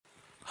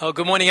Oh,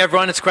 good morning,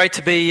 everyone. It's great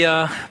to be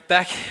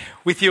back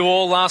with you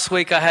all. Last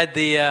week I had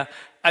the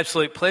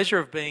absolute pleasure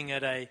of being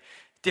at a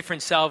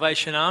different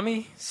Salvation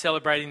Army,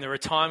 celebrating the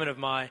retirement of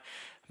my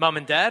mum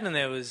and dad, and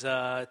there was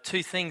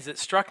two things that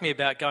struck me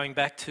about going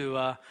back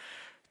to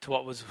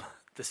what was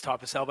this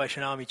type of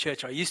Salvation Army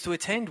church I used to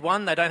attend.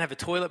 One, they don't have a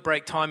toilet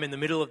break time in the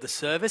middle of the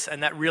service,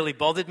 and that really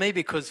bothered me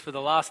because for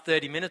the last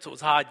 30 minutes it was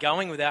hard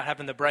going without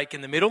having the break in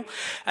the middle.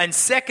 And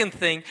second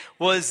thing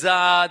was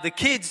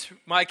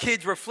my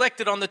kids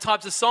reflected on the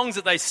types of songs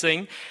that they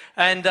sing.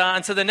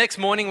 And so the next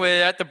morning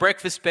we're at the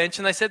breakfast bench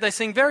and they said they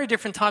sing very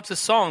different types of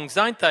songs,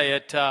 don't they,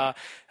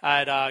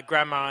 at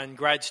Grandma and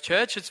Grad's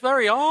church. It's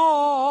very,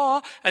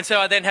 oh. And so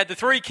I then had the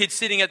three kids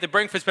sitting at the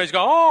breakfast bench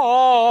go,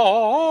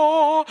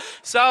 oh.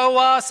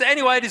 So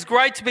anyway, it is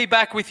great to be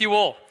back with you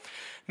all.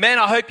 Man,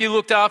 I hope you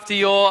looked after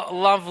your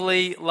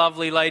lovely,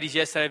 lovely ladies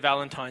yesterday,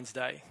 Valentine's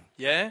Day.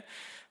 Yeah?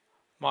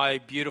 My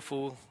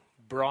beautiful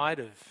bride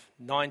of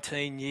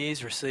 19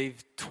 years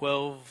received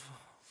 12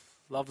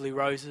 lovely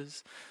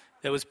roses.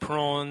 There was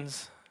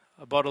prawns,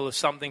 a bottle of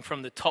something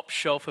from the top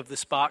shelf of the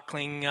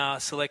sparkling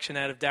selection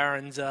out of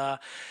Darren's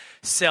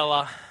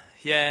cellar.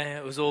 Yeah,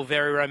 it was all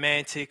very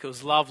romantic. It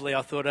was lovely.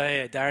 I thought,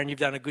 hey, Darren, you've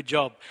done a good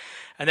job.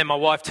 And then my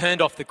wife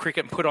turned off the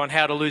cricket and put on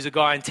How to Lose a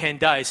Guy in 10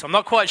 Days. So I'm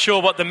not quite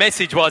sure what the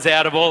message was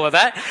out of all of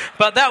that.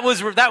 But that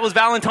was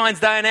Valentine's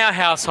Day in our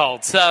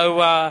household.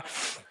 So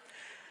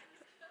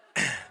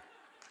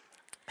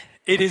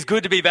it is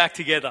good to be back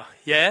together,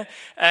 yeah?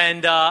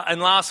 And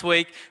last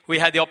week we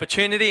had the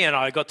opportunity, and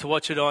I got to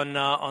watch it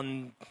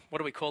on what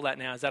do we call that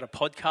now? Is that a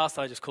podcast?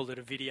 I just called it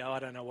a video. I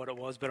don't know what it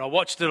was, but I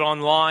watched it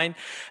online,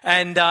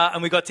 and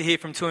we got to hear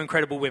from two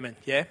incredible women,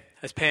 yeah?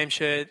 As Pam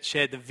shared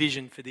the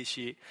vision for this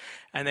year.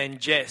 And then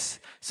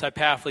Jess so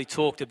powerfully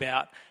talked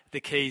about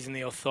the keys and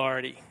the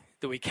authority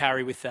that we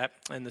carry with that.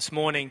 And this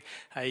morning,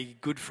 a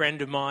good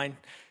friend of mine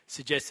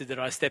suggested that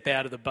I step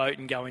out of the boat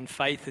and go in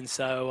faith, and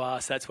so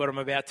that's what I'm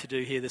about to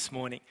do here this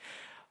morning.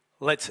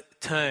 Let's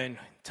turn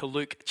to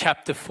Luke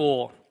chapter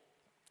 4,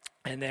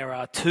 and there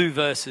are two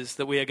verses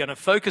that we are going to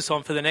focus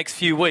on for the next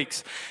few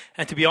weeks.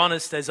 And to be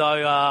honest, as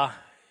I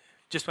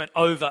just went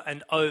over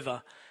and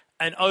over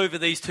and over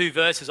these two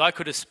verses, I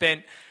could have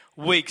spent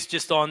weeks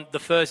just on the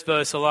first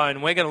verse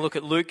alone. We're going to look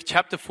at Luke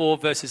chapter 4,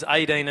 verses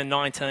 18 and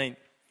 19.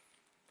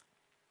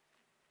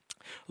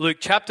 Luke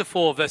chapter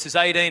 4, verses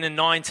 18 and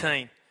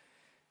 19.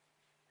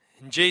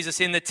 And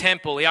Jesus in the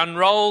temple, he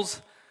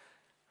unrolls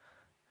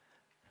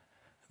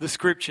the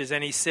scriptures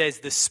and he says,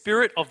 "The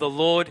Spirit of the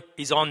Lord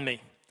is on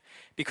me,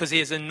 because he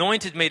has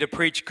anointed me to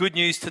preach good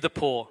news to the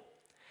poor.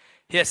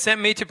 He has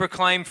sent me to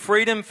proclaim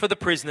freedom for the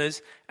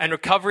prisoners and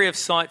recovery of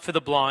sight for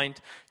the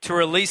blind, to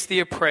release the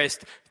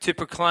oppressed, to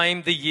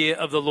proclaim the year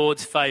of the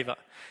Lord's favour."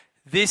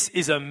 This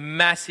is a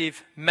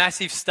massive,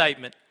 massive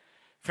statement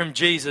from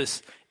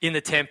Jesus in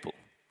the temple.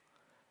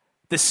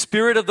 The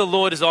Spirit of the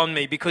Lord is on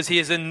me because he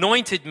has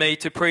anointed me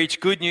to preach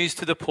good news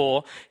to the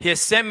poor. He has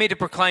sent me to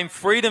proclaim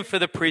freedom for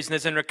the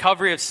prisoners and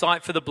recovery of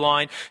sight for the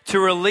blind, to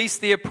release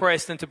the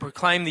oppressed and to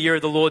proclaim the year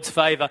of the Lord's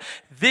favour.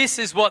 This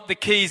is what the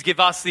keys give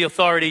us the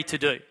authority to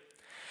do.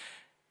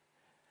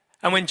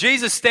 And when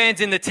Jesus stands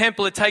in the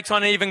temple, it takes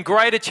on an even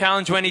greater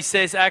challenge when he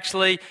says,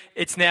 actually,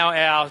 it's now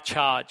our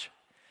charge.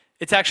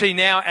 It's actually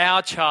now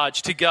our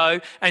charge to go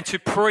and to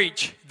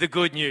preach the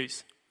good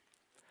news.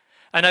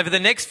 And over the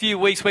next few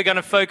weeks, we're going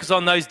to focus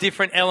on those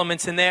different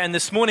elements in there. And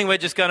this morning, we're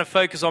just going to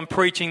focus on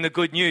preaching the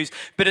good news.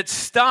 But it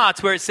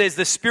starts where it says,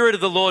 "The Spirit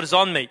of the Lord is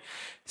on me."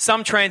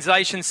 Some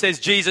translation says,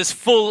 "Jesus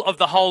full of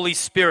the Holy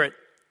Spirit."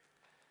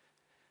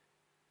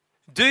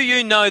 Do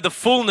you know the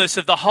fullness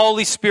of the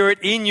Holy Spirit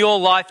in your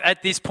life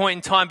at this point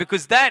in time?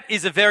 Because that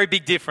is a very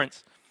big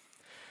difference.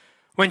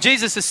 When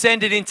Jesus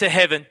ascended into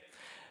heaven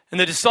and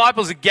the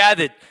disciples are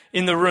gathered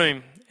in the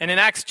room, and in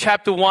Acts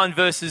chapter 1,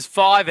 verses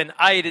 5 and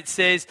 8, it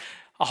says,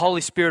 a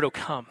Holy Spirit will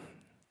come.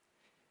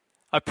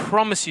 I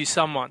promise you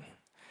someone.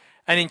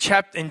 And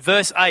in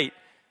verse 8,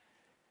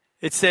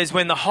 it says,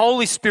 when the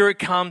Holy Spirit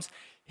comes,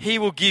 he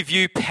will give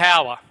you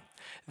power.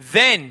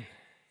 Then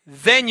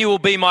you will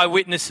be my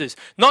witnesses.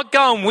 Not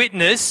go and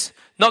witness,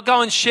 not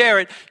go and share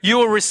it. You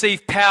will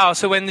receive power.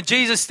 So when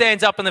Jesus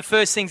stands up and the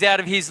first things out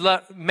of his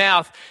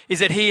mouth is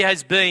that he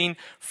has been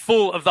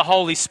full of the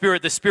Holy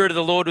Spirit. The Spirit of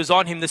the Lord was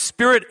on him. The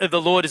Spirit of the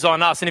Lord is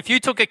on us. And if you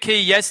took a key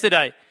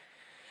yesterday,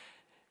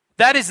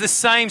 that is the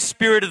same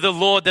Spirit of the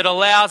Lord that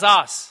allows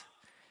us,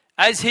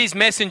 as his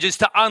messengers,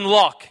 to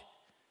unlock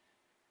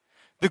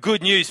the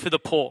good news for the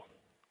poor,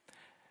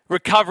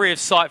 recovery of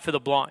sight for the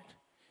blind.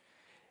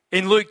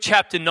 In Luke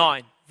chapter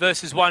 9,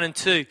 verses 1 and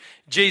 2,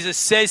 Jesus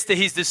says to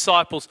his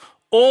disciples,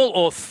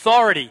 "All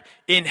authority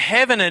in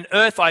heaven and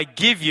earth I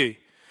give you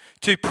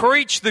to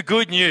preach the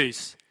good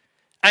news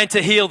and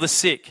to heal the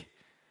sick."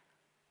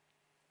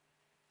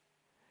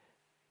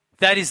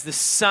 That is the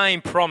same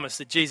promise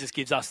that Jesus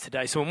gives us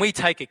today. So when we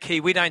take a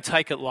key, we don't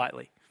take it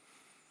lightly.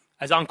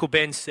 As Uncle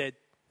Ben said,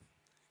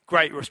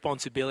 great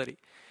responsibility.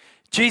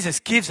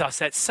 Jesus gives us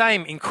that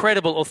same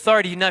incredible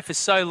authority. You know, for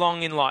so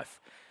long in life,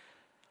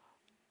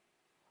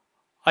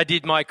 I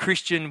did my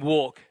Christian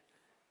walk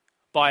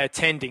by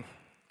attending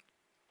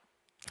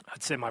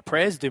I'd say my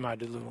prayers, do my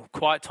little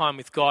quiet time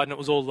with God, and it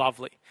was all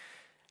lovely.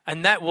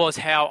 And that was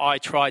how I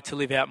tried to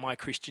live out my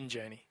Christian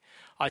journey.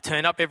 I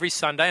turned up every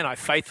Sunday and I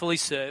faithfully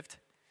served.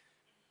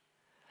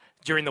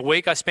 During the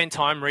week, I spent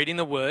time reading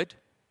the Word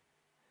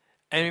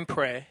and in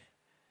prayer.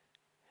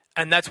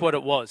 And that's what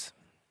it was.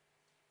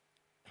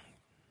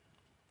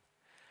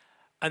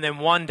 And then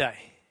one day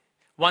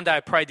I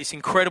prayed this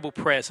incredible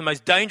prayer. It's the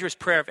most dangerous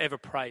prayer I've ever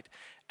prayed.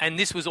 And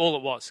this was all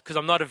it was, because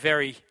I'm a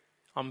very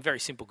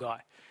simple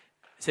guy.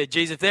 I said,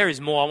 Jesus, if there is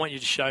more, I want you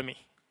to show me.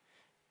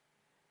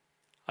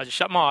 I just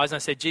shut my eyes and I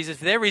said, Jesus,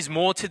 if there is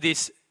more to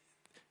this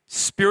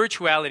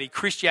spirituality,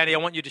 Christianity, I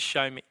want you to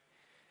show me.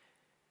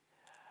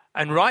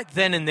 And right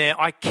then and there,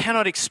 I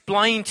cannot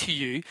explain to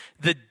you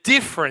the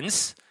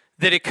difference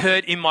that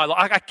occurred in my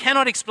life. I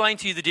cannot explain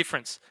to you the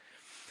difference.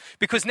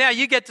 Because now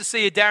you get to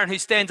see a Darren who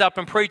stands up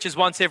and preaches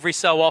once every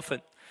so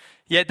often.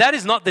 Yet that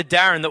is not the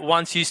Darren that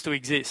once used to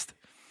exist.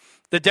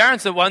 The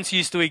Darren that once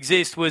used to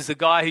exist was the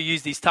guy who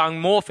used his tongue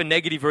more for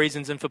negative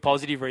reasons than for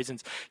positive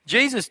reasons.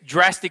 Jesus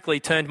drastically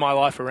turned my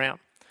life around.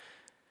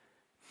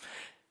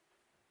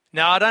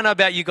 Now, I don't know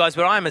about you guys,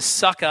 but I am a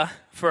sucker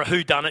for a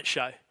whodunit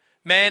show.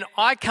 Man,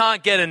 I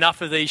can't get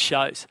enough of these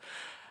shows.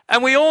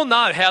 And we all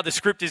know how the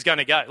script is going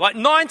to go. Like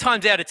 9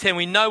 times out of 10,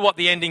 we know what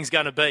the ending's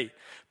going to be.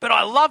 But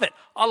I love it.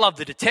 I love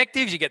the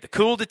detectives. You get the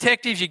cool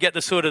detectives. You get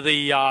the sort of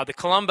the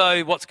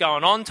Columbo, what's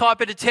going on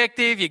type of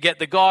detective. You get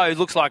the guy who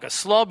looks like a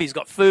slob. He's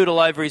got food all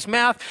over his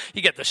mouth.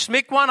 You get the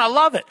schmick one. I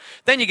love it.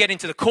 Then you get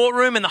into the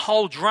courtroom and the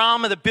whole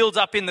drama that builds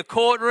up in the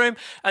courtroom.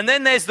 And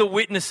then there's the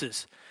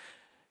witnesses.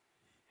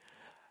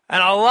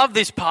 And I love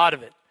this part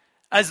of it.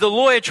 As the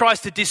lawyer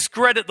tries to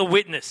discredit the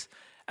witness,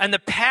 and the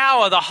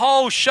power, the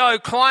whole show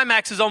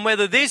climaxes on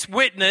whether this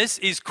witness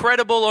is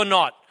credible or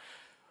not,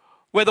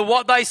 whether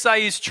what they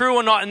say is true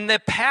or not, and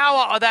the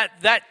power of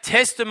that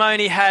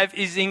testimony have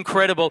is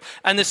incredible.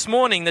 And this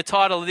morning, the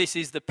title of this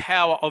is The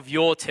Power of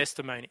Your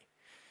Testimony.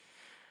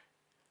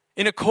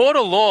 In a court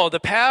of law, the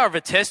power of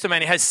a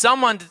testimony has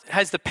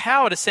the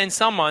power to send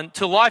someone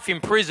to life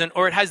in prison,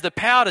 or it has the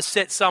power to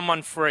set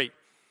someone free.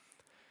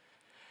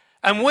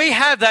 And we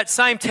have that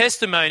same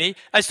testimony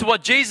as to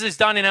what Jesus has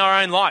done in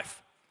our own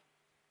life.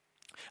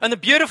 And the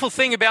beautiful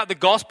thing about the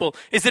gospel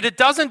is that it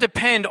doesn't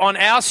depend on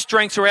our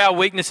strengths or our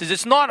weaknesses.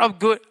 It's not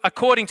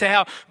according to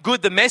how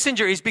good the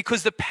messenger is,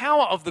 because the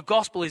power of the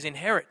gospel is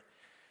inherent.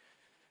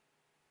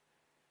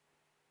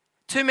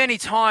 Too many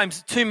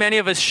times, too many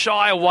of us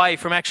shy away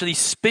from actually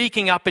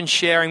speaking up and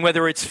sharing,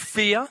 whether it's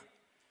fear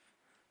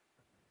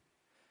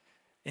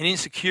and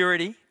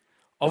insecurity,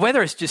 or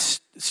whether it's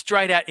just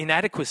straight out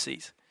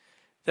inadequacies,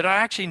 that are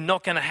actually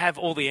not going to have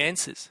all the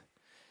answers.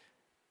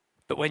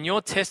 But when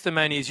your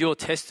testimony is your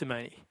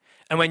testimony,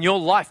 and when your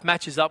life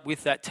matches up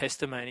with that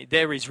testimony,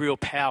 there is real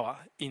power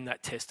in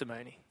that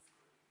testimony.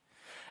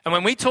 And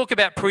when we talk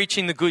about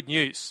preaching the good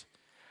news,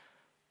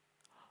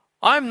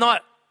 I'm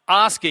not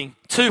asking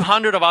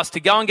 200 of us to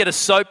go and get a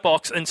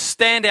soapbox and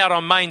stand out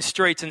on main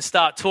streets and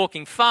start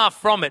talking. Far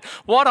from it.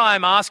 What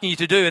I'm asking you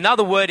to do,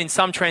 another word in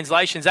some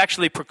translations,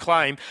 actually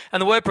proclaim.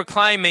 And the word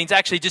proclaim means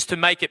actually just to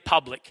make it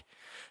public.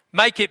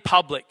 Make it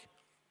public.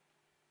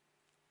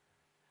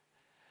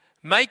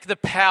 Make the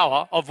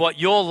power of what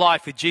your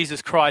life with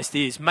Jesus Christ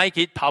is, make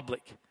it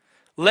public.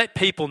 Let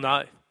people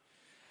know.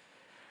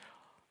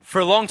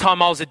 For a long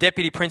time, I was a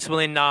deputy principal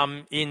in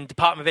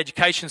Department of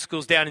Education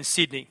schools down in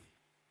Sydney.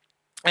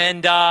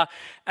 And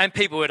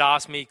people would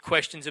ask me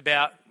questions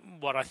about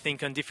what I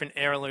think on different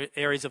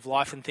areas of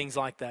life and things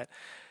like that.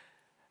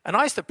 And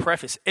I used to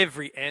preface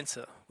every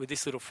answer with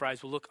this little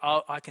phrase, well, look,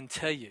 I can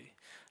tell you.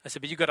 I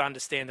said, but you've got to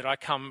understand that I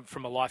come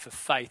from a life of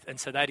faith, and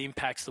so that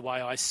impacts the way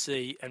I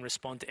see and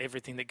respond to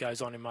everything that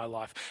goes on in my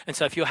life. And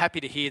so if you're happy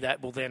to hear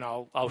that, well, then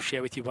I'll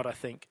share with you what I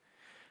think.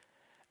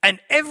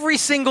 And every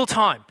single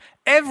time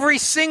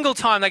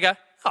they go,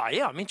 oh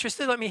yeah, I'm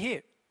interested, let me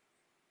hear.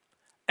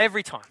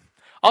 Every time.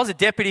 I was a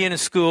deputy in a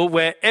school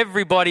where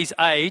everybody's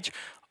age,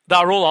 they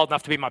were all old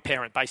enough to be my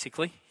parent,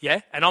 basically,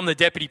 yeah? And I'm the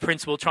deputy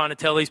principal trying to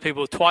tell these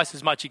people with twice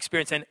as much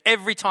experience, and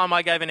every time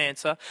I gave an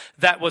answer,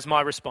 that was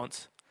my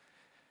response.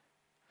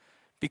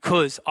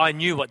 Because I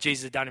knew what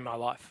Jesus had done in my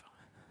life.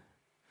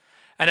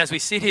 And as we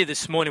sit here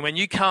this morning, when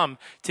you come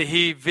to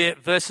hear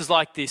verses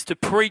like this, to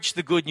preach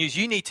the good news,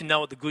 you need to know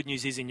what the good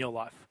news is in your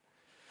life.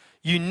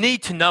 You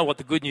need to know what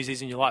the good news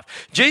is in your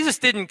life. Jesus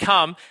didn't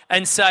come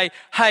and say,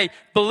 hey,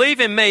 believe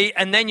in me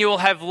and then you will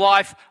have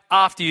life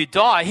after you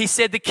die. He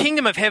said the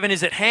kingdom of heaven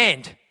is at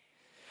hand.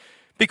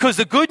 Because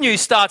the good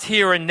news starts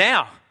here and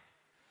now.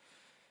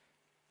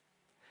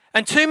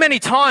 And too many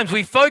times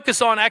we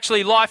focus on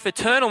actually life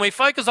eternal. We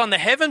focus on the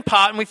heaven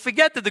part and we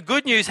forget that the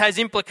good news has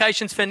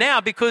implications for now,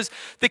 because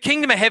the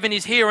kingdom of heaven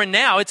is here and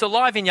now. It's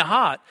alive in your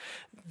heart.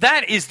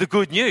 That is the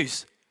good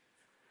news.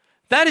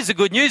 That is the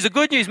good news. The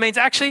good news means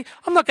actually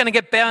I'm not going to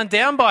get bound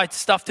down by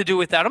stuff to do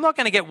with that. I'm not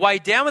going to get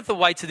weighed down with the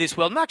weights of this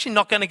world. I'm actually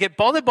not going to get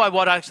bothered by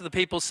what actually the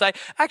people say.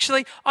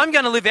 Actually, I'm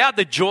going to live out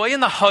the joy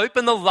and the hope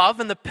and the love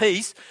and the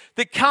peace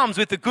that comes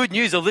with the good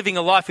news of living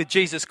a life with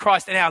Jesus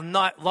Christ, and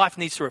our life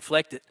needs to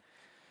reflect it.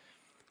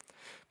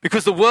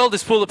 Because the world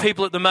is full of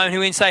people at the moment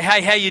who say,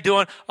 hey, how you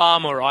doing? Oh,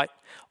 I'm all right.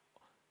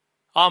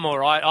 I'm all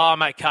right. Oh,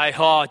 I'm okay.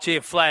 Oh, gee,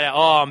 I'm flat out.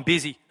 Oh, I'm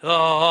busy.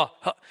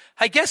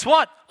 Hey, guess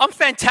what? I'm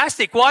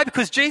fantastic. Why?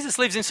 Because Jesus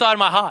lives inside of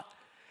my heart.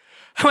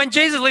 When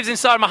Jesus lives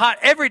inside of my heart,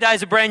 every day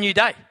is a brand new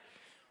day.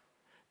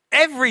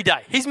 Every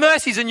day. His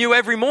mercies are new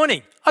every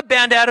morning. I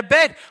bound out of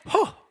bed.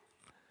 Whew.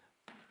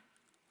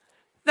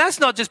 That's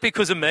not just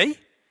because of me.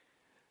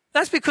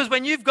 That's because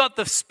when you've got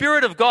the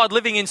Spirit of God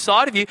living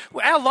inside of you,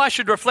 our life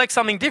should reflect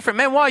something different.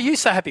 Man, why are you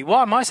so happy?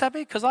 Why am I so happy?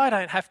 Because I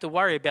don't have to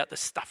worry about the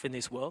stuff in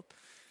this world.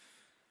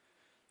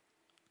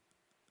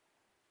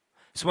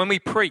 So when we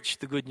preach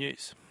the good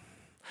news,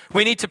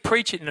 we need to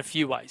preach it in a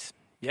few ways.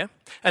 Yeah?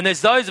 And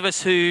there's those of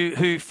us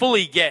who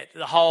fully get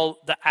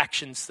the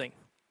actions thing.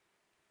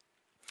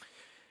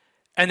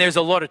 And there's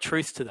a lot of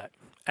truth to that.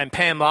 And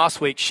Pam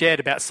last week shared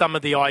about some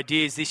of the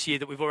ideas this year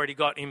that we've already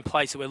got in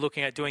place that we're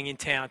looking at doing in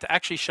town to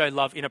actually show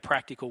love in a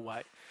practical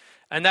way.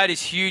 And that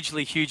is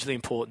hugely, hugely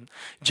important.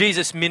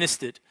 Jesus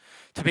ministered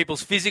to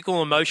people's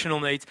physical,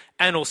 emotional needs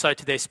and also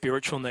to their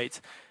spiritual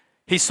needs.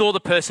 He saw the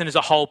person as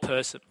a whole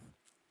person.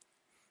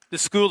 The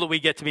school that we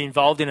get to be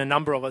involved in, a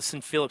number of us,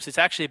 St. Philip's, it's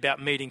actually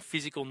about meeting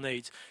physical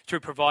needs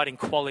through providing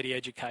quality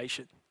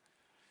education.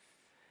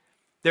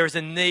 There is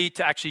a need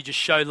to actually just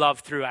show love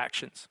through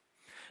actions.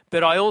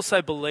 But I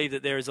also believe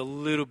that there is a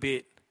little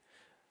bit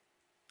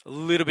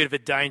of a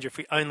danger if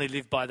we only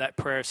live by that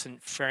prayer of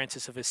St.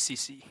 Francis of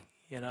Assisi,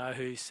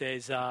 who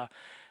says,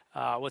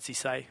 what's he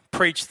say?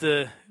 Preach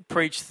the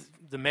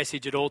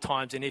message at all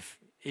times, and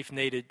if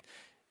needed,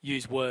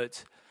 use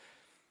words.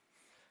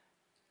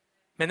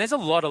 Man, there's a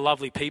lot of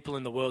lovely people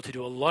in the world who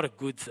do a lot of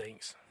good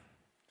things.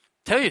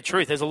 Tell you the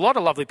truth, there's a lot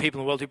of lovely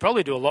people in the world who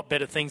probably do a lot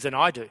better things than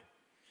I do.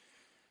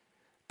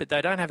 But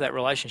they don't have that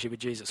relationship with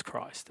Jesus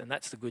Christ, and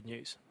that's the good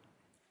news.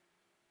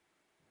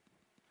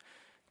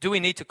 Do we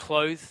need to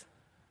clothe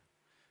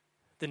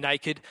the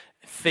naked,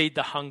 feed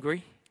the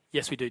hungry?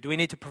 Yes, we do. Do we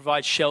need to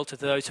provide shelter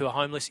to those who are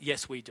homeless?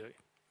 Yes, we do.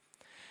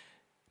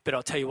 But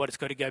I'll tell you what, it's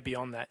got to go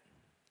beyond that.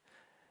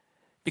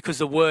 Because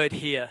the word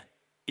here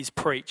is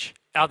preach.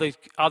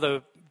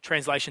 Other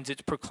translations,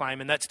 it's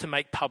proclaim, and that's to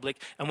make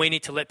public. And we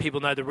need to let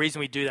people know the reason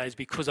we do that is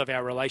because of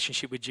our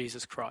relationship with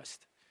Jesus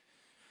Christ.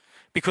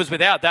 Because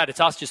without that, it's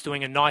us just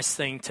doing a nice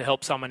thing to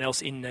help someone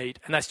else in need.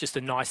 And that's just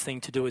a nice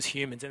thing to do as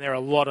humans. And there are a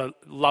lot of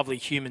lovely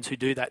humans who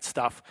do that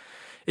stuff.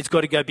 It's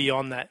got to go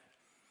beyond that.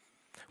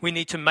 We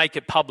need to make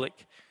it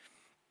public.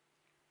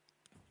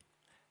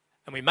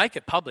 And we make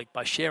it public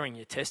by sharing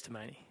your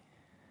testimony.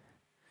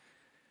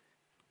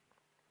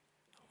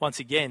 Once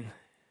again,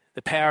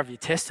 the power of your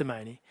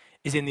testimony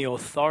is in the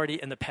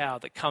authority and the power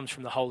that comes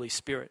from the Holy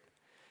Spirit.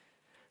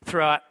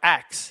 Through our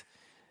Acts,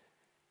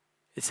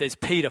 it says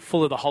Peter,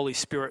 full of the Holy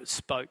Spirit,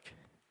 spoke.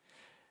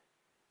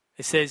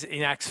 It says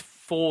in Acts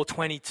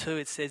 4:22,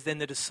 it says, then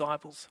the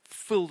disciples,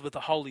 filled with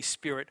the Holy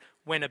Spirit,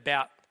 went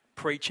about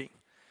preaching.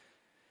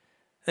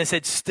 And it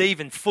said,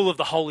 Stephen, full of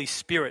the Holy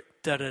Spirit,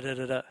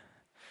 da-da-da-da-da.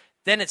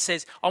 Then it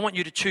says, I want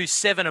you to choose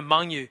 7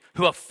 among you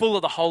who are full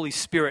of the Holy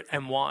Spirit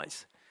and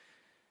wise.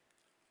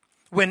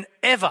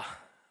 Whenever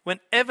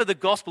the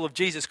gospel of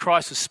Jesus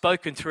Christ was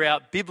spoken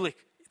throughout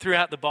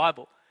the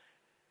Bible,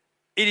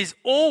 it is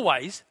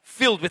always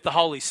filled with the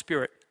Holy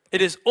Spirit.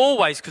 It is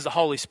always because the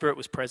Holy Spirit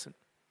was present.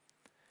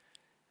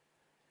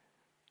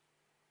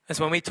 And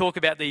so when we talk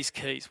about these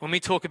keys, when we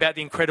talk about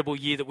the incredible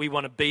year that we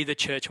want to be the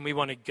church and we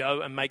want to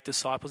go and make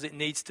disciples, it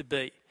needs to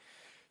be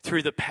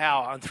through the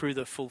power and through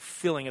the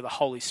fulfilling of the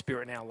Holy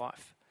Spirit in our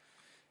life.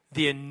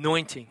 The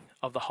anointing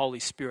of the Holy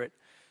Spirit.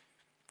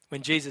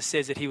 When Jesus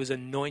says that he was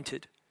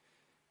anointed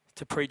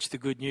to preach the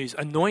good news,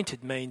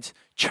 anointed means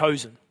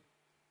chosen.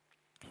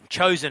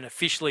 Chosen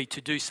officially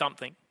to do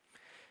something.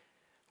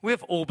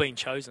 We've all been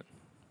chosen.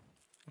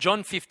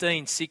 John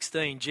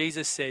 15:16,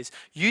 Jesus says,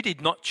 you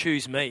did not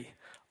choose me.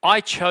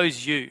 I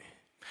chose you,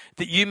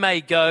 that you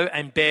may go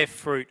and bear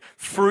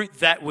fruit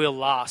that will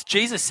last.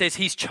 Jesus says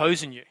he's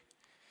chosen you.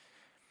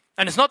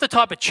 And it's not the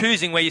type of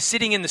choosing where you're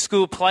sitting in the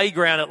school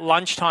playground at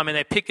lunchtime and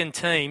they're picking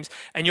teams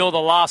and you're the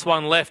last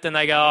one left and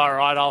they go, all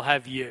right, I'll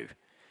have you.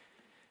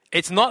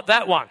 It's not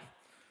that one.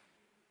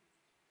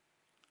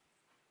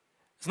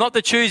 It's not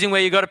the choosing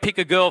where you've got to pick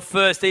a girl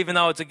first, even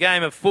though it's a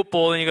game of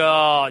football, and you go,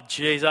 oh,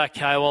 geez,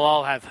 okay, well,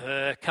 I'll have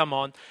her. Come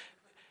on.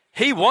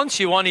 He wants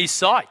you on his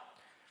side.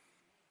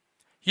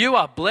 You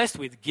are blessed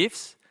with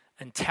gifts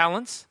and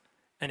talents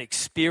and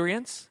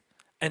experience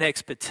and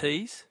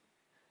expertise.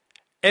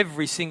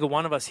 Every single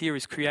one of us here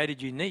is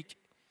created unique.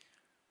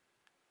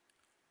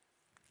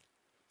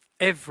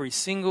 Every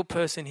single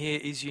person here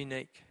is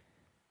unique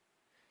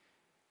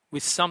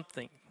with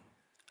something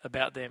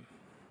about them.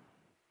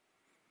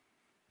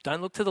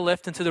 Don't look to the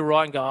left and to the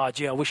right and go, oh,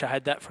 gee, I wish I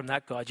had that from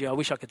that guy. Gee, I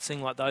wish I could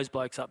sing like those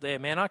blokes up there.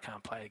 Man, I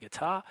can't play a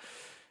guitar.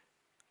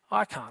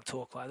 I can't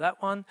talk like that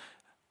one.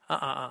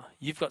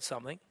 You've got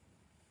something.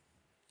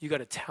 You've got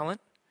a talent.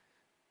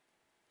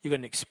 You've got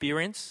an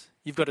experience.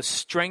 You've got a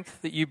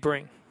strength that you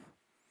bring.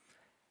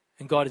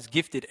 And God has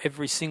gifted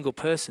every single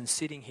person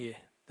sitting here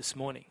this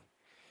morning.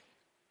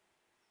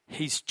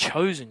 He's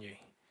chosen you.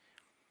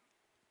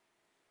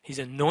 He's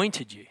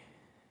anointed you.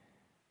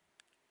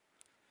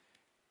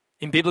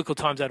 In biblical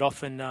times, they'd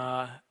often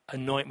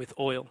anoint with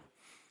oil.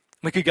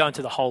 We could go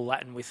into the whole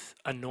Latin with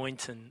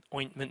anoint and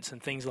ointments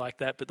and things like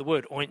that, but the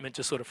word ointment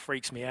just sort of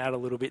freaks me out a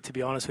little bit, to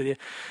be honest with you.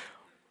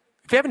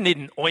 If you ever need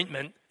an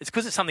ointment, it's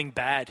because it's something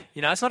bad.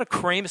 You know, it's not a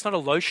cream, it's not a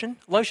lotion.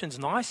 Lotion's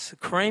nice. A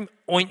cream,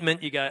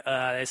 ointment, you go,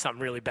 there's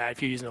something really bad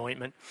if you use an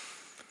ointment.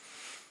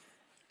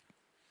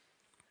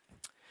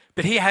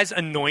 But he has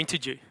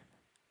anointed you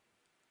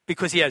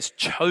because he has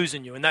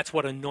chosen you, and that's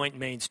what anoint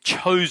means,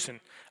 chosen,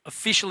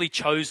 officially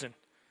chosen.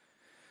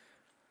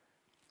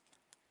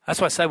 That's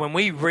why I say when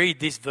we read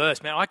this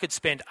verse, man, I could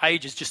spend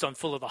ages just on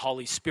full of the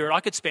Holy Spirit. I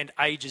could spend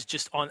ages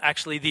just on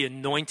actually the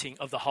anointing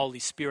of the Holy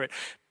Spirit.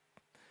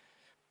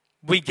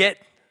 We get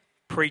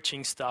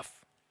preaching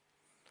stuff,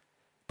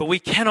 but we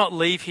cannot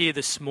leave here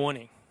this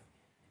morning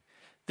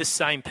the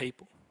same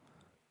people.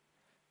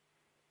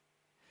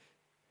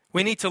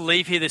 We need to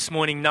leave here this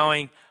morning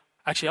knowing,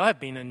 actually, I've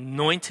been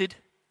anointed,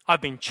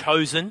 I've been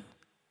chosen.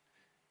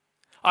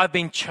 I've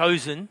been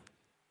chosen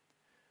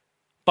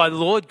by the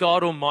Lord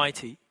God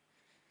Almighty,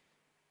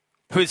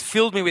 who has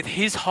filled me with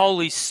his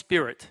Holy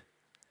Spirit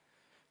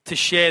to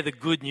share the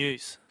good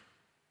news.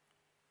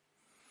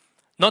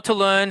 Not to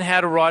learn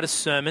how to write a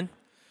sermon.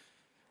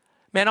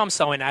 Man, I'm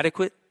so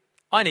inadequate.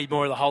 I need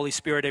more of the Holy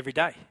Spirit every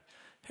day.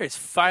 There's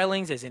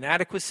failings, there's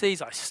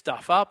inadequacies, I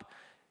stuff up.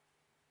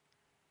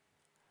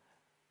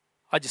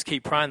 I just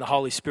keep praying the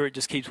Holy Spirit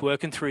just keeps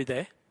working through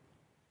there.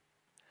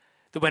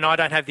 That when I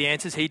don't have the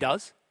answers, he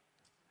does.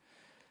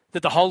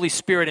 That the Holy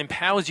Spirit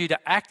empowers you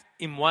to act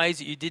in ways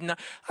that you didn't know.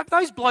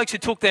 Those blokes who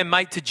took their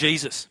mate to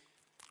Jesus.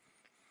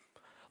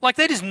 Like,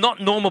 that is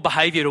not normal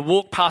behaviour to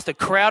walk past a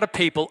crowd of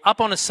people up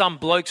on some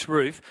bloke's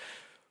roof,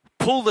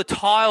 pull the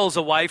tiles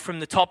away from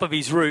the top of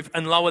his roof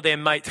and lower their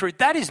mate through.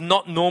 That is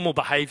not normal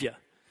behaviour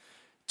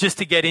just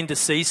to get in to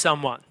see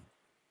someone.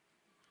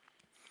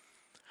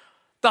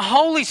 The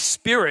Holy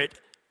Spirit,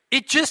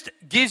 it just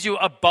gives you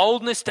a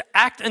boldness to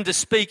act and to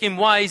speak in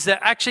ways that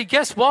actually,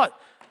 guess what?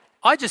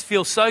 I just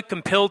feel so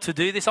compelled to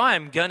do this. I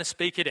am going to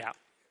speak it out.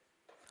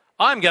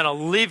 I'm going to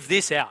live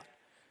this out.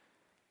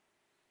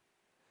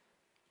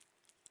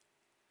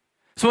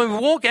 So when we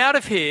walk out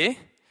of here,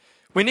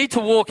 we need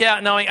to walk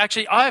out knowing,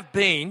 actually, I've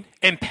been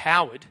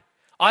empowered.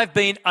 I've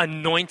been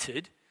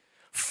anointed,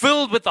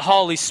 filled with the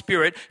Holy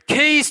Spirit,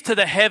 keys to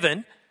the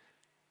heaven.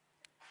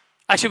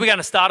 Actually, we're going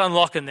to start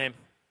unlocking them.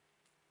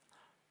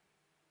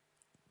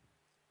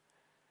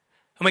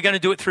 And we're going to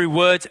do it through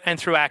words and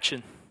through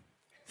action,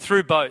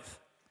 through both.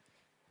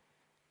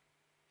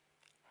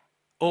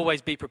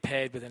 Always be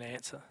prepared with an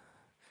answer.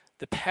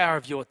 The power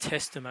of your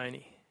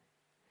testimony,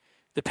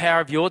 the power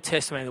of your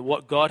testimony that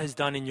what God has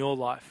done in your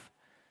life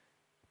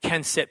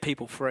can set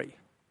people free.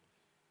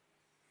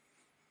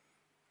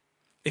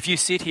 If you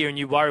sit here and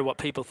you worry what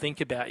people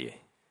think about you,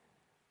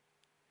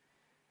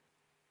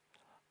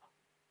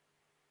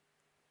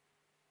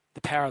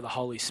 the power of the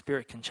Holy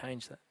Spirit can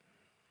change that.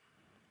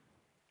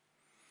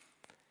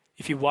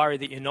 If you worry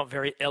that you're not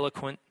very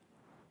eloquent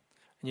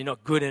and you're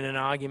not good in an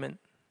argument,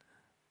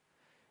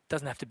 it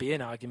doesn't have to be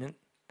an argument.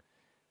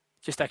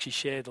 Just actually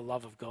share the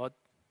love of God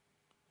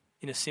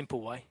in a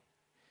simple way.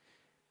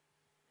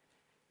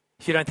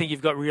 If you don't think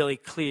you've got really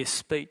clear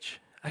speech,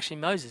 actually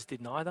Moses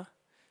didn't either.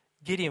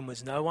 Gideon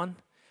was no one.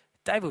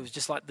 David was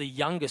just like the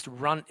youngest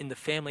runt in the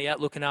family out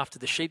looking after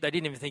the sheep. They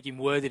didn't even think him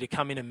worthy to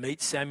come in and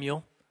meet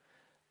Samuel.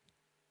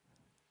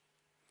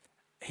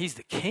 He's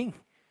the king.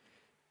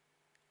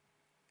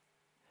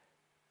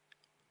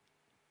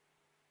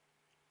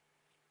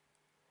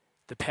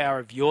 The power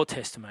of your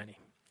testimony.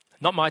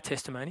 Not my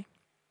testimony.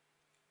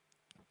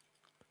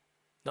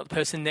 Not the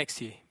person next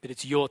to you, but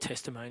it's your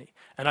testimony.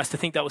 And I used to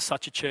think that was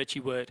such a churchy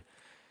word.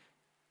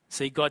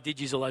 See, God did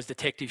use all those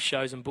detective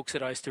shows and books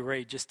that I used to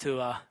read just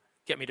to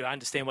get me to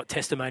understand what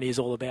testimony is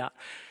all about.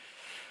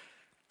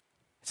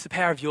 It's the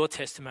power of your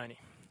testimony.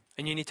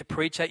 And you need to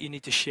preach that, you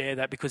need to share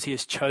that because he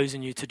has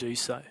chosen you to do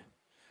so.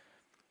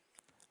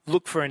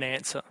 Look for an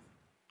answer.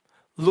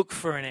 Look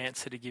for an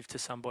answer to give to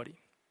somebody.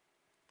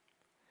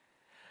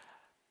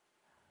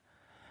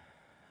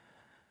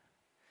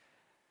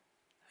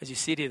 As you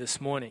sit here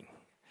this morning,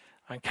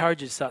 I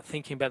encourage you to start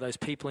thinking about those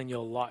people in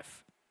your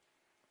life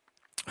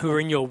who are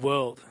in your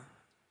world.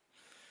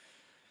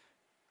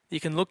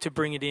 You can look to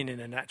bring it in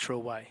a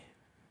natural way.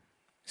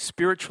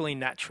 Spiritually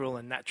natural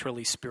and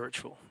naturally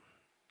spiritual.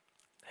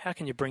 How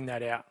can you bring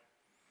that out?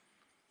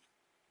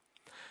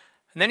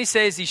 And then he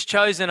says he's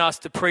chosen us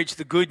to preach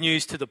the good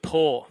news to the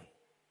poor.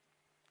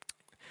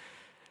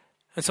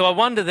 And so I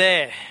wonder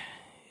there,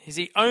 is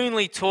he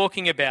only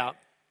talking about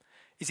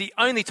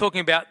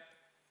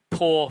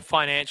poor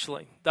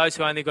financially, those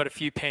who only got a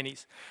few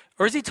pennies?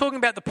 Or is he talking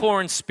about the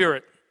poor in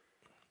spirit?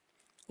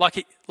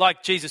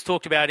 Like Jesus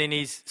talked about in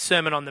his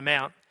Sermon on the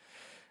Mount.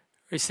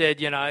 He said,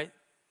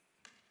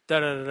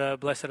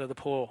 blessed are the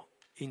poor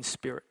in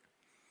spirit.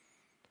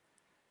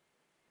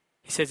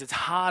 He says it's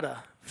harder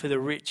for the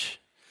rich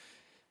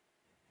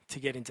to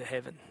get into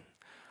heaven.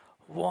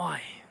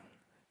 Why?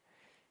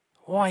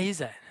 Why is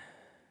that?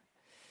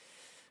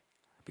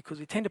 because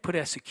we tend to put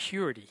our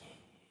security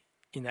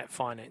in that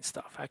finance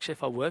stuff. Actually,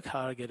 if I work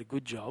hard, I get a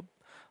good job.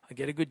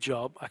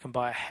 I can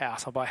buy a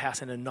house. I'll buy a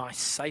house in a nice,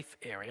 safe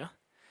area.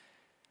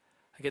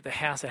 I get the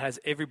house that has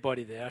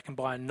everybody there. I can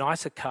buy a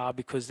nicer car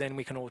because then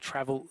we can all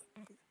travel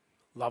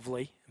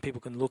lovely and people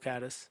can look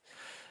at us.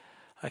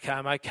 Okay,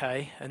 I'm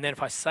okay. And then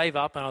if I save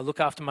up and I look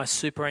after my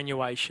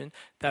superannuation,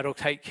 that'll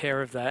take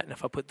care of that. And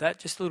if I put that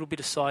just a little bit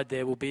aside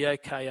there, we'll be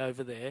okay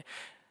over there.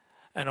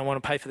 And I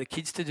want to pay for the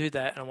kids to do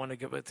that. And I want to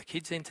get the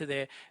kids into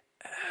there.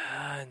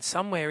 And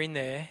somewhere in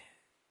there,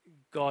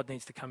 God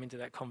needs to come into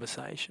that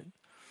conversation.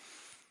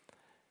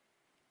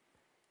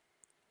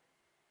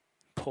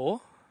 The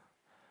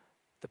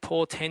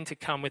poor tend to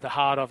come with a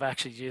heart of,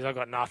 actually, geez, I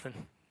got nothing.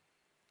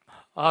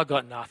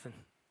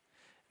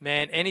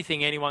 Man,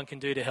 anything anyone can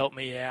do to help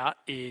me out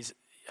is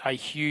a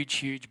huge,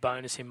 huge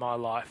bonus in my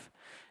life.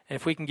 And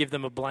if we can give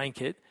them a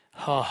blanket,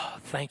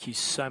 thank you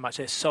so much.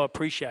 They're so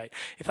appreciated.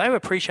 If they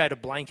appreciate a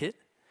blanket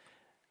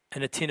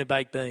and a tin of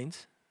baked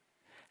beans,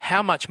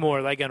 how much more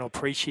are they going to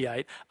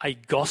appreciate a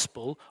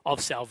gospel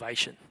of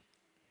salvation?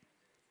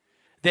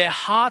 Their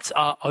hearts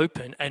are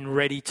open and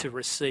ready to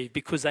receive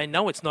because they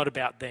know it's not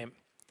about them.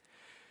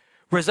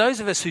 Whereas those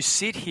of us who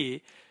sit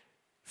here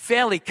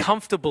fairly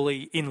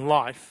comfortably in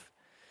life,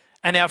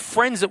 and our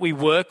friends that we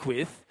work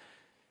with,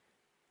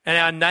 and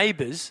our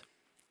neighbours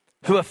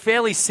who are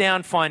fairly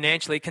sound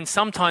financially, can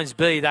sometimes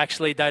be that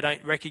actually they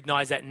don't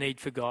recognise that need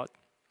for God.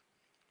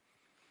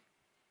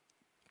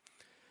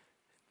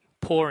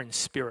 Poor in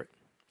spirit.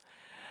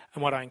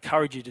 And what I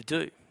encourage you to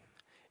do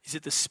is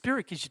that the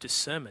Spirit gives you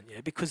discernment,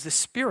 because the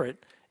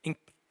Spirit,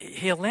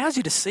 He allows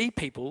you to see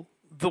people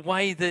the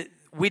way that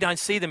we don't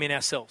see them in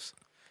ourselves.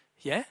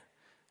 Yeah?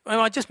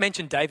 Well, I just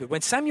mentioned David.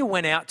 When Samuel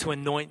went out to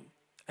anoint,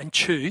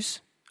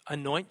 choose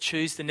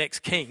the next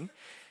king,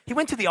 he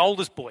went to the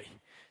oldest boy.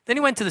 Then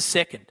he went to the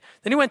second.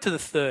 Then he went to the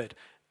third,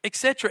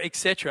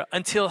 etc.,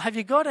 until, have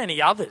you got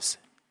any others?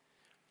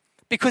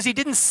 Because he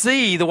didn't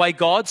see the way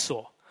God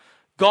saw.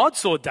 God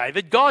saw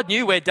David. God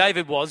knew where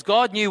David was.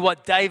 God knew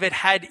what David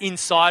had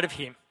inside of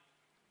him.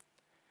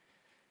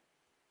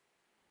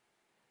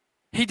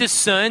 He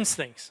discerns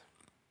things.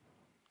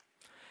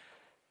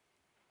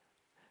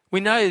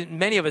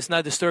 Many of us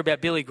know the story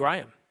about Billy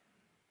Graham.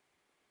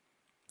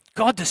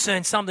 God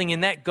discerned something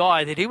in that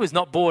guy that he was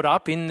not brought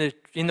up in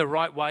the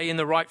right way, in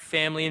the right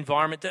family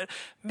environment.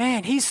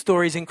 Man, his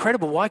story is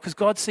incredible. Why? Because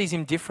God sees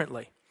him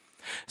differently.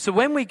 So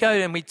when we go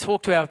and we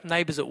talk to our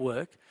neighbours at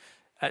work,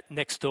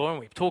 next door, and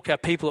we talk to our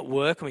people at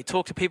work, and we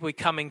talk to people we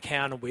come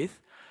encounter with,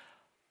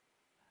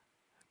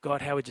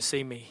 God, how would you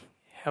see me?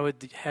 How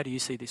do you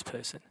see this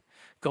person?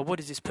 God, what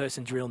is this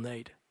person's real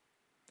need?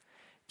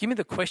 Give me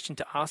the question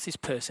to ask this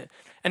person.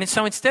 And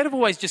so instead of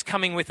always just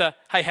coming with a,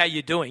 hey, how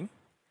you doing?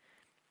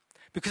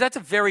 Because that's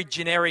a very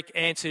generic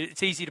answer.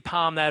 It's easy to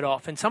palm that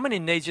off. And someone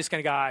in need is just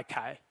going to go,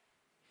 okay.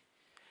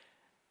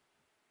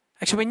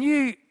 Actually, when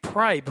you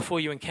pray before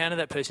you encounter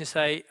that person, you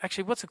say,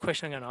 actually, what's the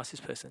question I'm going to ask this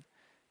person?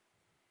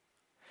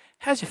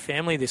 How's your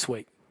family this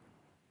week?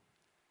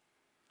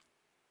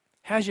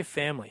 How's your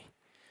family?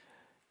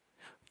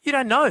 You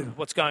don't know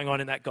what's going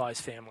on in that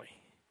guy's family.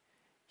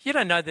 You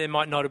don't know there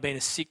might not have been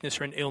a sickness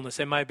or an illness.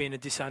 There may have been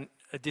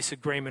a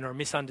disagreement or a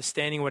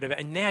misunderstanding or whatever.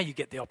 And now you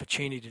get the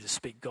opportunity to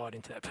speak God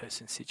into that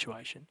person's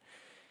situation.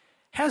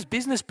 How's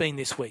business been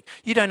this week?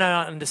 You don't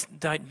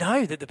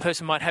know that the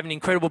person might have an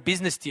incredible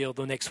business deal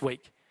the next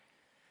week.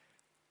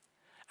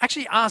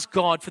 Actually ask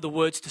God for the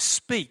words to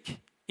speak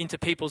into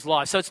people's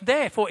lives. So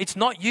it's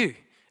not you.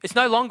 It's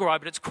no longer I,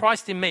 but it's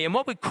Christ in me. And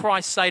what would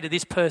Christ say to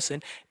this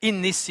person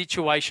in this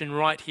situation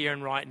right here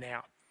and right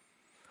now?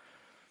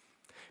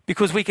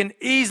 Because we can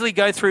easily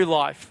go through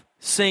life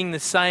seeing the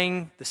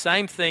same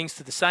things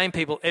to the same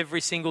people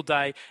every single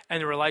day,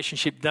 and the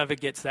relationship never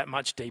gets that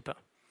much deeper.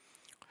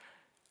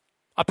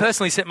 I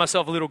personally set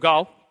myself a little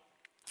goal,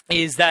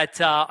 is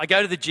that I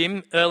go to the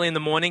gym early in the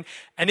morning,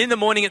 and in the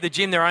morning at the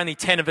gym there are only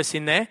 10 of us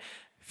in there.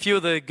 A few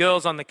of the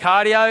girls on the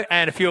cardio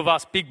and a few of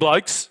us big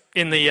blokes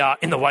in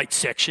the weight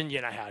section.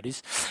 You know how it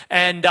is.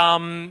 And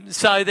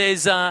so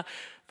there's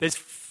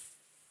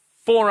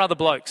 4 other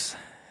blokes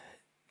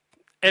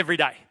every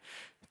day.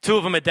 2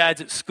 of them are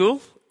dads at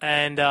school,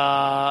 and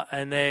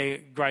they're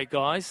great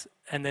guys.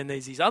 And then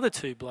there's these other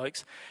 2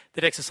 blokes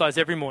that exercise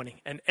every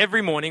morning. And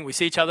every morning we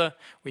see each other,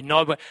 we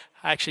nod.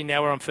 Actually,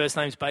 now we're on first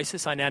names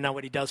basis. I now know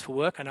what he does for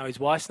work. I know his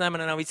wife's name,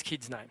 and I know his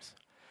kids' names.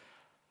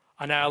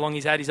 I know how long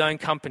he's had his own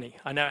company.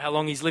 I know how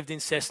long he's lived in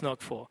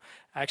Cessnock for.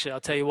 Actually, I'll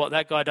tell you what,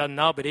 that guy doesn't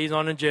know, but he's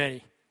on a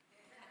journey.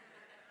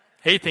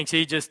 He thinks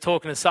he's just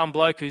talking to some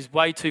bloke who's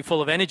way too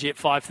full of energy at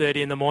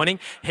 5:30 in the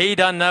morning. He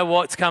doesn't know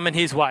what's coming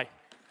his way.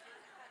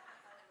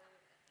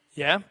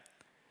 Yeah?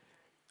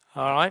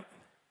 All right?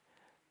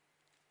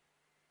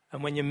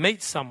 And when you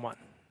meet someone,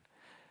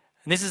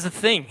 and this is the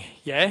thing,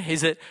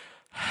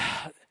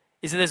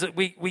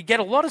 we get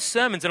a lot of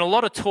sermons and a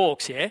lot of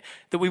talks,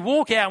 that we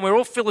walk out and we're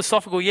all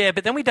philosophical,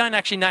 but then we don't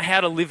actually know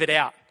how to live it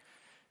out.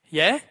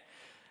 Yeah?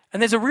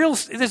 And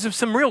there's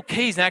some real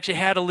keys in actually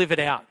how to live it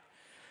out.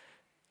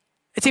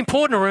 It's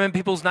important to remember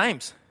people's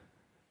names.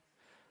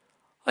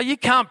 Like, you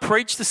can't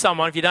preach to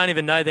someone if you don't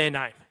even know their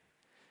name.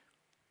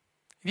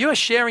 If you are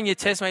sharing your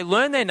testimony,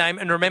 learn their name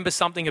and remember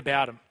something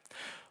about them.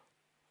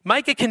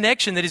 Make a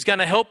connection that is going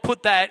to help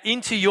put that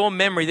into your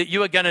memory, that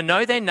you are going to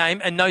know their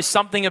name and know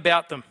something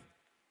about them.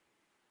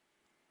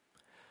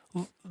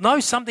 Know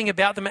something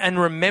about them and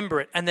remember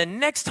it. And the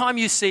next time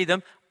you see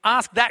them,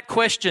 ask that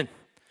question,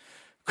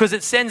 because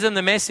it sends them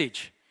the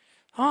message.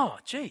 Oh,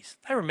 geez,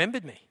 they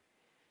remembered me.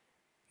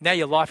 Now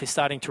your life is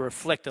starting to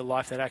reflect a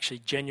life that actually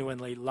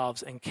genuinely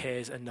loves and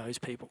cares and knows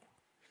people.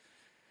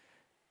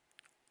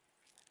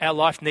 Our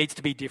life needs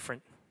to be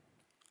different.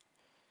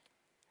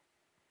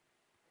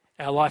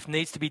 Our life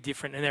needs to be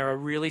different, and there are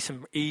really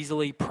some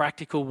easily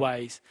practical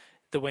ways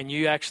that when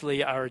you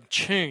actually are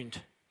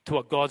attuned to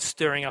what God's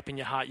stirring up in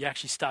your heart, you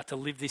actually start to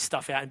live this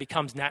stuff out and it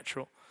becomes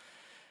natural.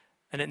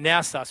 And it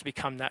now starts to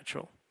become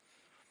natural.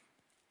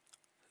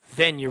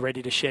 Then you're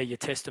ready to share your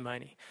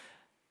testimony.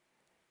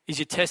 Is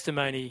your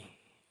testimony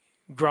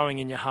growing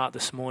in your heart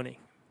this morning?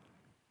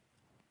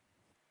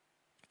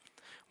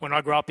 When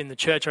I grew up in the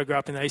church,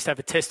 they used to have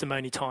a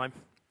testimony time.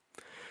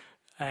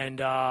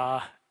 And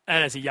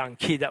as a young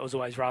kid, that was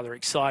always rather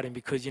exciting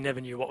because you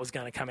never knew what was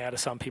going to come out of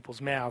some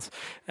people's mouths.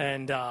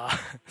 And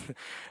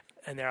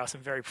and there are some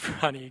very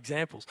funny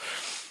examples.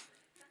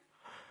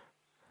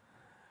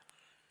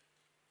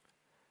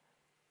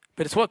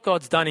 But it's what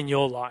God's done in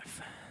your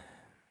life.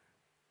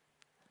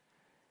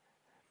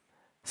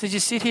 So as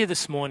you sit here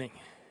this morning,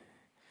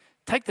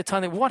 take the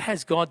time. What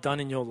has God done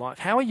in your life?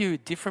 How are you a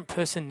different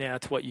person now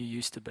to what you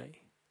used to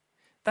be?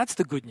 That's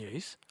the good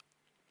news.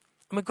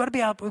 And we've got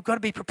to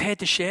be prepared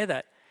to share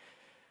that.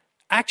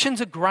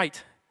 Actions are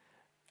great,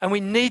 and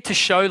we need to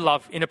show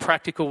love in a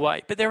practical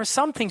way. But there are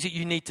some things that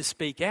you need to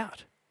speak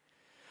out.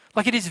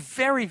 Like, it is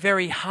very,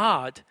 very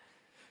hard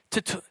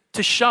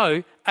to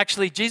show,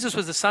 actually, Jesus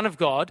was the Son of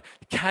God,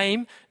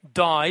 came,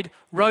 died,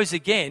 rose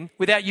again,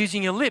 without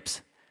using your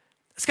lips.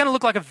 It's going to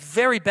look like a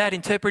very bad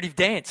interpretive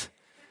dance.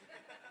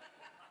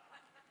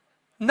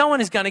 No one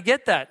is going to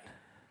get that.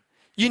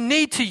 You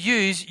need to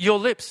use your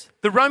lips.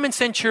 The Roman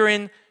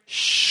centurion,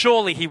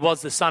 surely he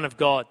was the Son of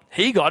God.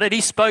 He got it. He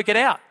spoke it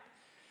out.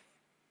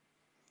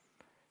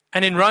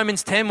 And in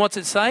Romans 10, what's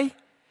it say?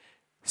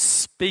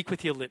 Speak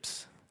with your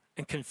lips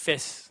and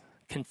confess.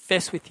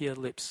 Confess with your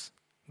lips.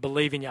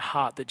 Believe in your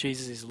heart that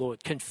Jesus is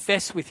Lord.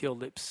 Confess with your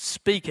lips.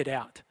 Speak it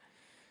out.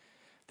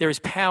 There is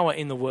power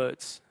in the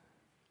words.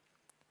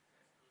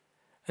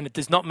 And it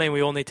does not mean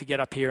we all need to get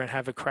up here and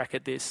have a crack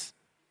at this.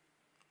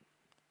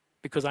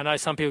 Because I know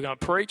some people are going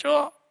to preach.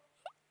 Oh,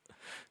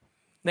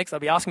 next they'll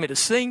be asking me to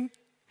sing.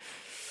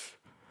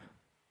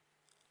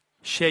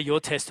 Share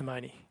your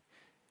testimony.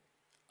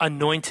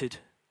 Anointed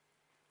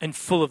and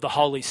full of the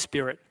Holy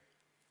Spirit.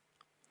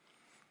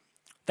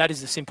 That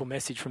is the simple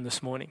message from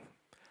this morning.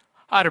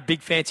 I had a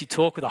big fancy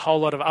talk with a whole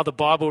lot of other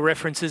Bible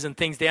references and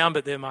things down,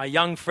 but then my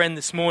young friend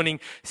this morning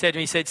said to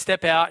me,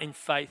 step out in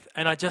faith.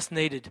 And I just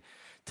needed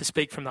to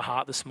speak from the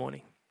heart this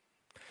morning.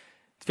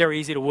 It's very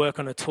easy to work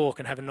on a talk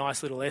and have a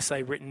nice little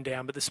essay written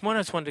down, but this morning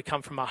I just wanted to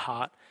come from my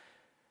heart.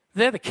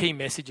 They're the key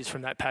messages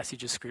from that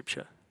passage of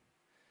Scripture.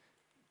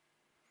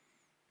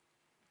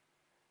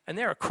 And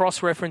there are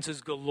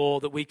cross-references galore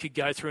that we could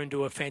go through and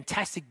do a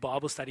fantastic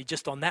Bible study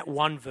just on that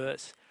one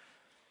verse.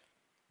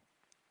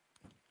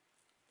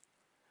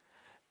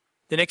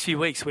 The next few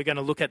weeks, we're going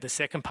to look at the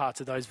second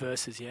parts of those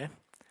verses, yeah?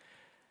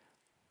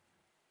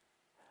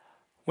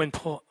 When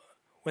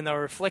they were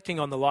reflecting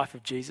on the life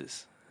of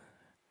Jesus,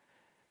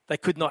 they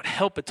could not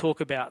help but talk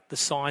about the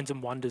signs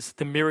and wonders,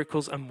 the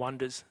miracles and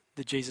wonders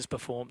that Jesus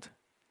performed.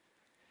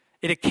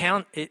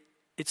 It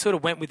sort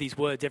of went with his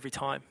words every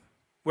time.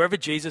 Wherever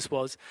Jesus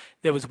was,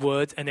 there was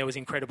words and there was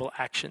incredible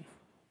action.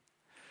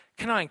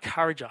 Can I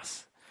encourage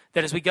us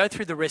that as we go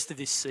through the rest of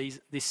this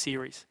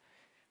series,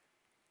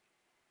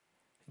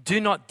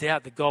 do not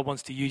doubt that God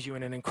wants to use you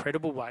in an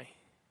incredible way.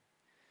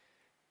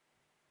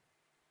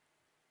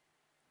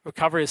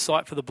 Recovery of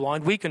sight for the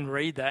blind, we can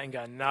read that and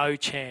go, no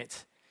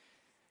chance.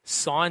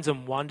 Signs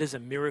and wonders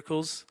and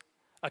miracles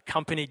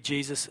accompanied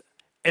Jesus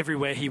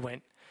everywhere he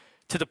went,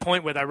 to the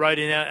point where they wrote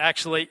in out,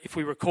 actually, if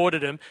we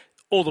recorded them,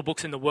 all the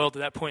books in the world at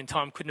that point in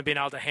time couldn't have been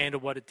able to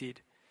handle what it did.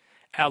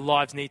 Our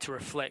lives need to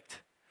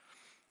reflect.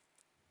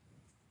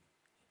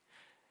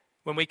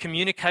 When we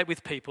communicate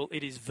with people,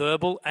 it is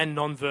verbal and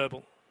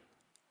non-verbal.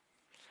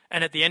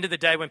 And at the end of the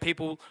day, when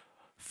people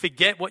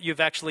forget what you've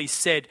actually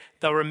said,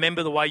 they'll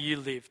remember the way you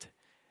lived.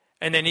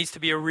 And there needs to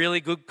be a really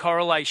good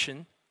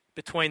correlation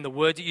between the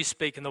words that you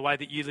speak and the way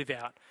that you live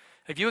out.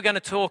 If you were going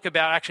to talk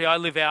about, actually, I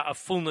live out a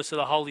fullness of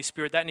the Holy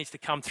Spirit, that needs to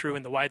come through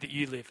in the way that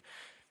you live.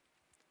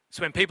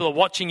 So when people are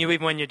watching you,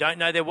 even when you don't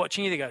know they're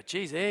watching you, they go,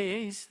 geez,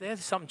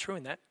 there's something true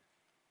in that.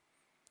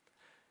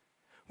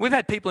 We've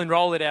had people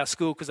enroll at our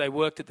school because they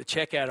worked at the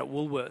checkout at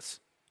Woolworths.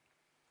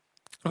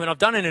 And when I've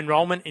done an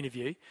enrolment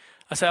interview,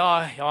 I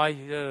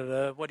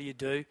say, what do you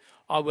do?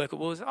 I work at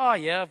Woolworths. Oh,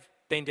 yeah, I've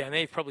been down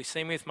there. You've probably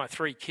seen me with my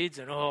 3 kids.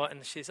 And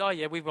she says, oh,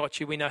 yeah, we've got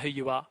you. We know who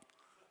you are.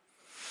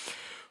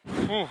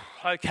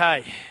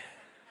 Okay.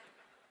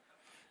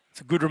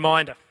 It's a good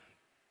reminder.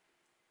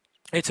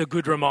 It's a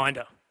good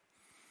reminder.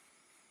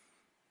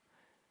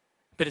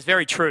 But it's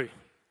very true.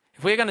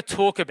 If we're going to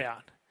talk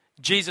about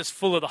Jesus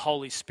full of the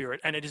Holy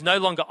Spirit, and it is no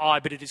longer I,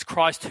 but it is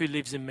Christ who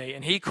lives in me,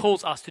 and he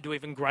calls us to do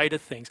even greater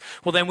things,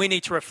 well, then we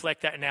need to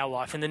reflect that in our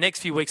life. In the next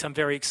few weeks, I'm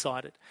very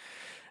excited.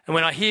 And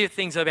when I hear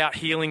things about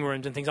healing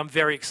rooms and things, I'm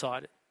very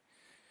excited.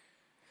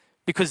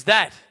 Because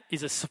that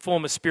is a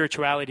form of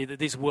spirituality that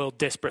this world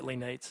desperately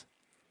needs.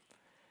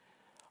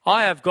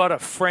 I have got a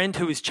friend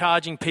who is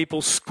charging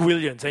people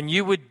squillions, and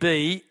you would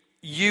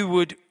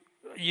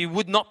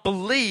not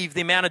believe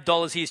the amount of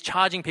dollars he is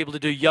charging people to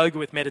do yoga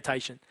with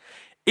meditation.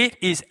 It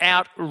is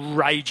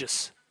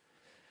outrageous.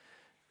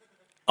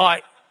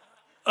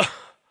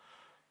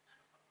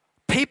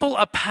 People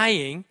are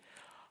paying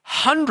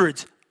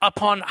hundreds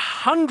upon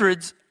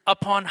hundreds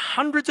upon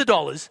hundreds of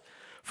dollars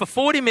for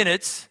 40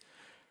 minutes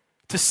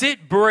to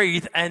sit,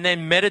 breathe, and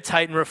then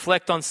meditate and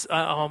reflect on,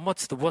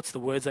 what's the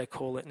words they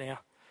call it now?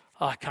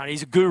 Oh, I can't.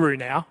 He's a guru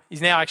now.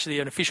 He's now actually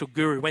an official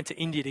guru. Went to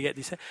India to get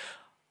this.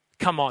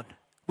 Come on.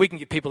 We can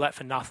give people that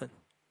for nothing.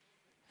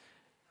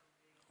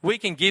 We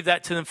can give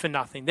that to them for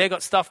nothing. They've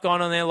got stuff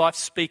going on in their life.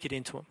 Speak it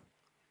into them.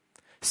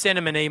 Send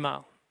them an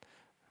email.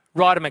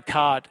 Write them a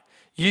card.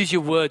 Use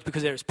your words,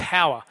 because there is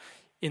power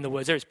in the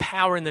words. There is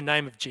power in the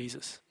name of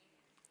Jesus.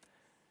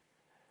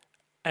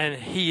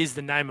 And he is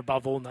the name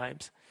above all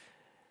names.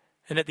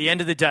 And at the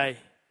end of the day,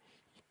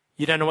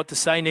 you don't know what to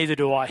say, neither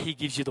do I. He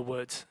gives you the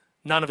words.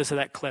 None of us are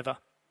that clever.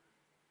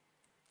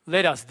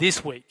 Let us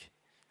this week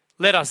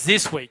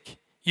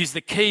use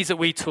the keys that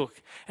we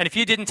took. And if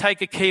you didn't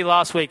take a key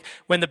last week,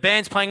 when the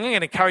band's playing, I'm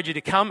going to encourage you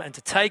to come and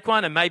to take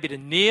one, and maybe to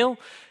kneel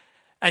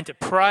and to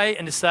pray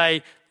and to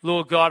say,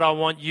 Lord God, I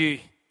want you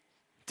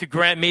to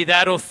grant me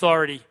that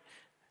authority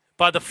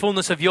by the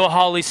fullness of your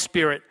Holy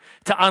Spirit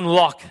to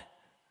unlock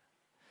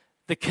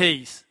the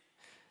keys.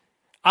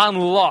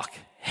 Unlock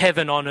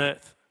heaven on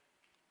earth.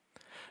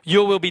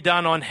 Your will be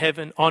done on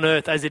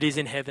earth as it is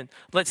in heaven.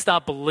 Let's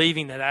start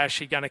believing that they're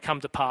actually going to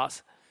come to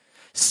pass.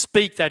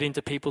 Speak that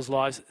into people's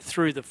lives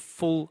through the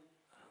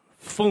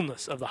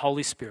fullness of the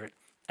Holy Spirit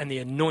and the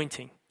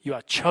anointing. You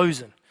are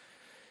chosen.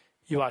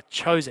 You are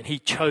chosen. He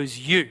chose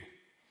you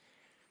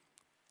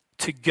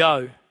to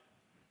go.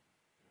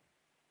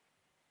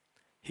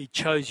 He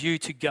chose you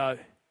to go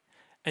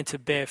and to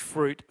bear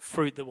fruit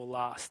that will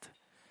last.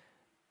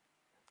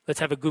 Let's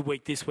have a good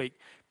week this week,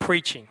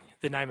 preaching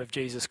the name of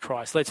Jesus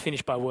Christ. Let's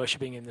finish by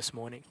worshiping him this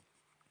morning.